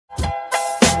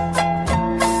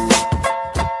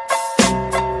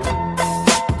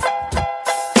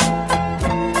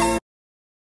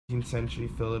century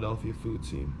Philadelphia food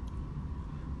scene.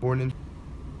 Born in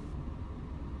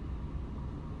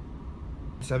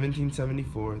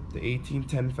 1774, the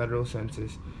 1810 federal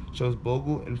census shows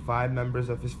Bogle and 5 members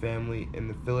of his family in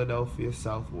the Philadelphia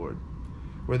South Ward,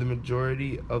 where the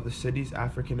majority of the city's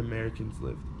African Americans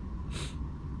lived.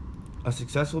 A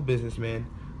successful businessman,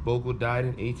 Bogle died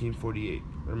in 1848,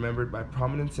 remembered by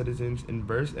prominent citizens in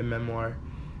verse and memoir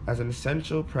as an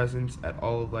essential presence at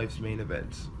all of life's main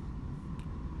events.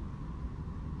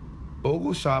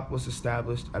 Bogle's shop was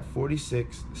established at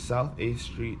 46 South 8th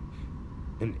Street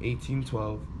in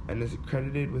 1812 and is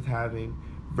accredited with having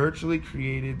virtually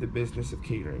created the business of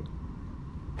catering,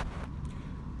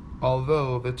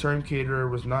 although the term caterer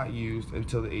was not used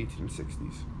until the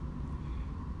 1860s.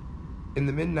 In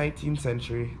the mid-19th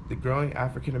century, the growing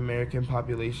African American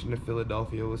population of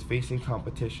Philadelphia was facing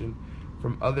competition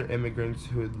from other immigrants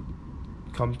who had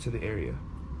come to the area.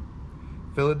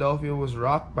 Philadelphia was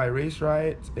rocked by race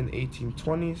riots in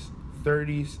 1820s,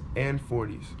 30s, and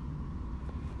 40s.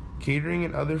 Catering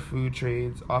and other food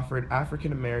trades offered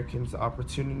African Americans the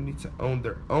opportunity to own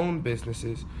their own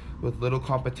businesses with little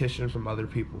competition from other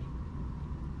people.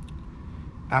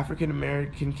 African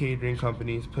American catering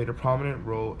companies played a prominent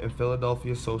role in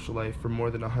Philadelphia's social life for more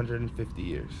than 150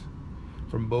 years,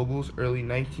 from Bogle's early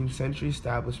 19th century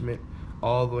establishment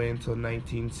all the way until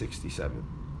 1967.